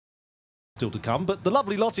still to come. But the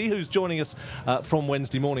lovely Lottie, who's joining us from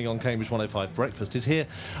Wednesday morning on Cambridge 105 Breakfast, is here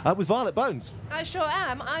with Violet Bones. I sure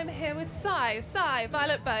am. I'm here with Si,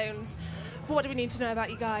 Violet Bones. What do we need to know about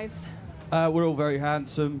you guys? We're all very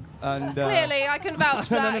handsome, and clearly I can vouch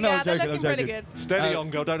for that. No, yeah, I'm joking, they're looking really good. Steady on,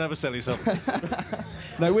 girl. Don't oversell yourself.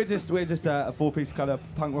 No, we're just a four-piece kind of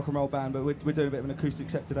punk rock and roll band, but we're doing a bit of an acoustic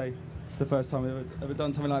set today. It's the first time we've ever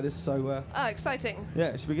done something like this, so oh, exciting. yeah,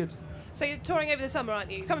 it should be good. So you're touring over the summer,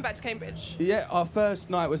 aren't you? Coming back to Cambridge. Yeah, our first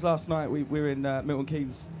night was last night. We were in Milton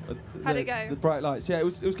Keynes. How'd it go? The Bright Lights. Yeah, it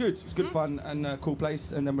was good. It was good fun and a cool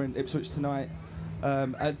place. And then we're in Ipswich tonight.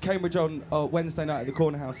 At Cambridge on Wednesday night at the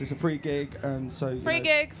Corner House. It's a free gig, and so free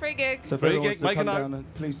gig. So if Free anyone wants gig, to come make a down,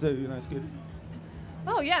 and please do. You know, it's good.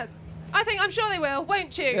 Oh yeah, I'm sure they will,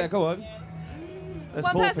 won't you? Yeah, go on. There's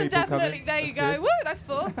One four person people definitely. coming. There you That's go. good. Woo, that's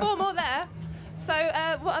four. Four more there. So,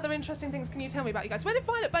 what other interesting things can you tell me about you guys? Where did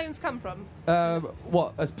Violet Bones come from?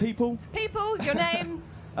 What, as people? People, your name.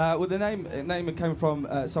 Well, the name came from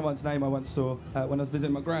someone's name I once saw when I was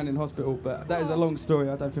visiting my gran in hospital, but that is a long story.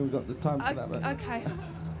 I don't think we've got the time for that. But Okay.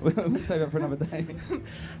 we'll save that for another day.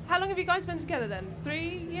 How long have you guys been together then?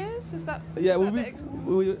 3 years? Is that? Yeah, is well,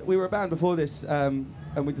 that we were a band before this, and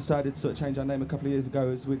we decided to sort of change our name a couple of years ago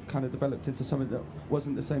as we'd kind of developed into something that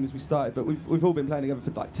wasn't the same as we started. But we've all been playing together for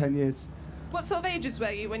like 10 years. What sort of ages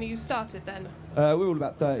were you when you started then? We were all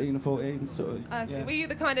about 13 or 14, sort of. Yeah. Were you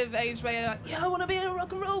the kind of age where you're like, yeah, I want to be in a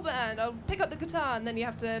rock and roll band, I'll pick up the guitar, and then you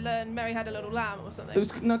have to learn Mary Had a Little Lamb or something? It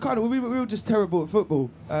was kind of. We were just terrible at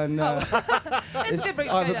football, and It's a good route to go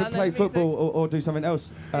either down, play then, football music. or do something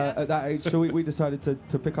else Yeah. at that age. So we decided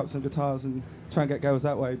to pick up some guitars and try and get girls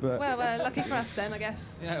that way. But Well, lucky for us then, I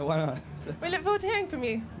guess. yeah, why not? We look forward to hearing from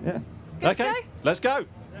you. Yeah. Good to Okay, go? let's go.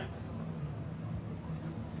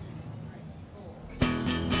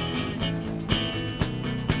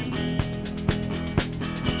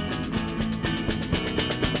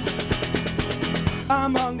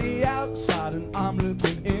 I'm on the outside and I'm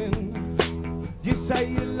looking in. You say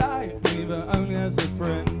you like me, but only as a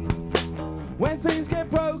friend. When things get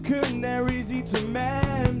broken, they're easy to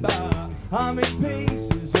mend, but I'm in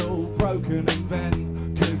pieces, all broken and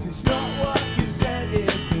bent. 'Cause it's not what you said,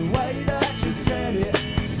 it's the way that you said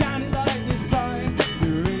it. Sounded like this time,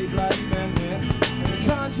 you really bloody meant it. And it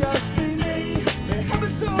can't just be me, it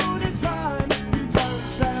happens all the time. You don't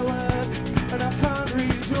say a word, and I can't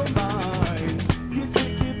read your mind. You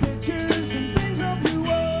take your pictures and things off your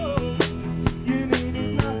wall. You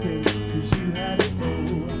needed nothing, 'cause you had it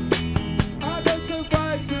all. I got so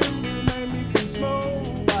frightened, it made me feel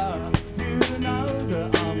small, but you know that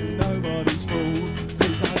I'm nobody's fool.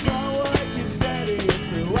 'Cause I know what you said, it's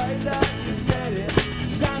the way that you said it.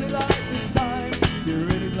 Sounded like this time, you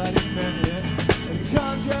really bloody meant it. And it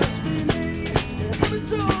can't just be me, it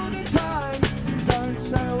happens all the time. You don't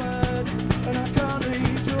say a word, and I can't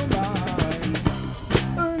read your mind.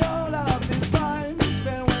 And all of this time it's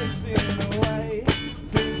been wasting away,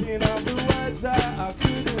 thinking of the words that I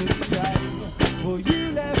couldn't say. Well,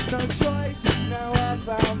 you left no choice, now I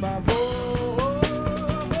found my voice.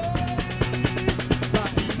 But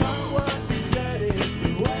it's not what you said, it's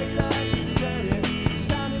the way that you said it.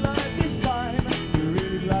 Sounded like this time, you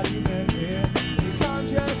really bloody meant it. You can't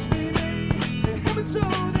just be me, it happens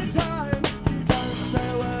all the time. You don't say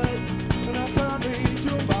a word, and I can't read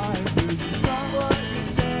your mind. 'Cause it's not what you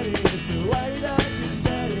said, it's the way that you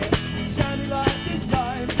said it. Sounded like this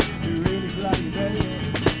time, you really bloody meant it.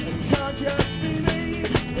 And it can't just be me,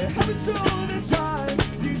 it happens all the time.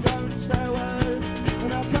 You don't say a word,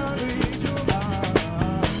 and I can't read your mind.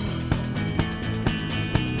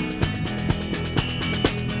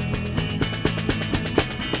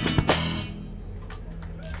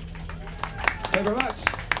 Thank you very much.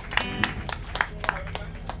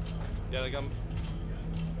 Yeah, they come.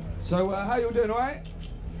 So, how you all doing, all right?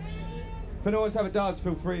 If anyone wants to have a dance,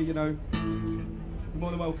 feel free, you know. You're more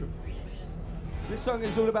than welcome. This song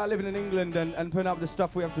is all about living in England and putting up with the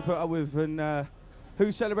stuff we have to put up with, and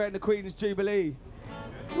who's celebrating the Queen's Jubilee?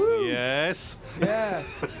 Woo! Yes. Yeah.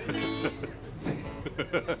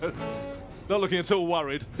 Not looking at all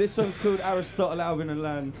worried. This song's called Aristotle, Alvin and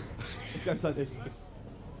Lan. It goes like this.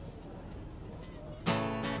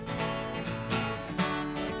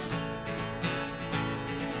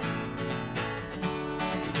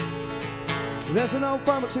 There's an old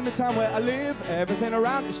farmhouse in the town where I live, everything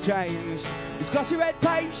around has changed. Its glossy red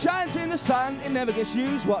paint shines in the sun, it never gets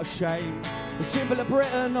used, what a shame. The symbol of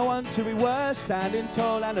Britain, the ones who we were, standing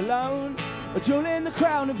tall and alone. A jewel in the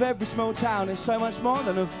crown of every small town is so much more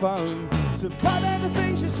than a phone. So buy the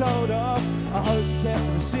things you sold off, I hope you kept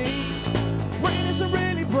the receipts. Britain isn't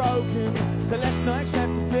really broken, so let's not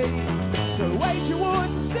accept defeat. So wage your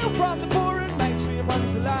wars and steal from the poor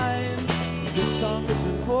song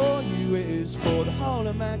isn't for you, it is for the whole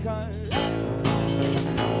of mankind.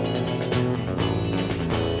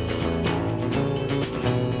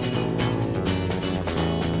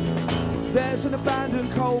 There's an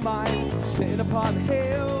abandoned coal mine sitting upon the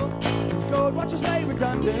hill. Gold watches lay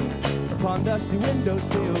redundant upon dusty window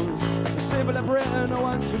sills. A symbol of Britain, or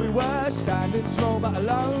once we were, standing small but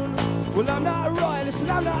alone. Well, I'm not a royalist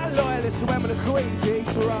and I'm not a loyalist, so when will the Queen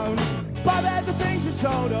dethrone? But they're the things you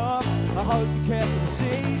told of, I hope you kept the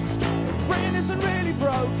receipts. Britain isn't really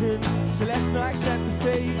broken, so let's not accept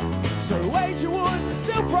defeat. So wage your wars and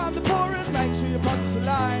steal from the poor and make sure your pockets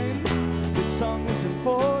align. This song isn't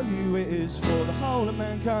for you, it is for the whole of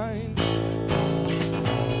mankind.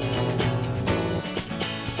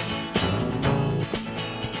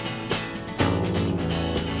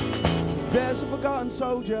 There's a forgotten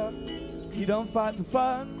soldier, he don't fight for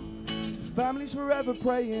fun. Families forever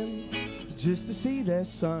praying just to see their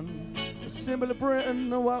son. A symbol of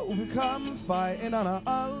Britain or what will become, fighting on our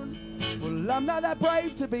own. Well, I'm not that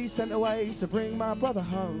brave to be sent away, so bring my brother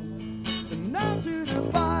home. And now to the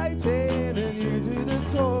fighting and you do the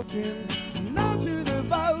talking. And now to the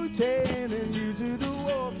voting and you do the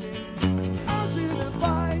walking. Now to the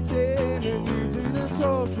fighting and you do the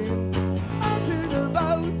talking. Now to the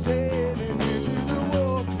voting and you do the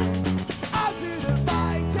walking. Now to the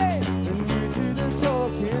fighting and you do the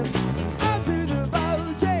talking. Now to the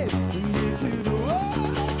voting and you do the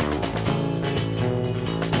walking.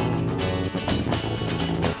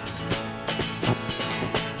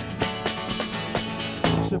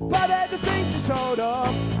 So but they're the things you told of,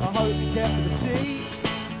 I hope you kept the receipts.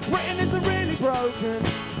 Britain isn't really broken,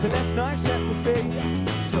 so let's not accept defeat.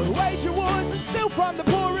 So wage your wars and steal from the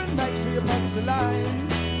poor and make sure your pockets align.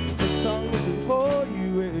 This song isn't for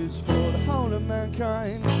you, it is for the whole of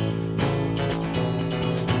mankind.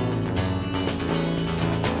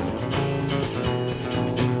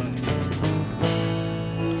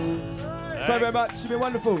 Thank you very much, it's been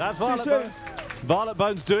wonderful. That's See you Violet soon. Bone. Violet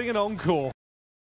Bones doing an encore.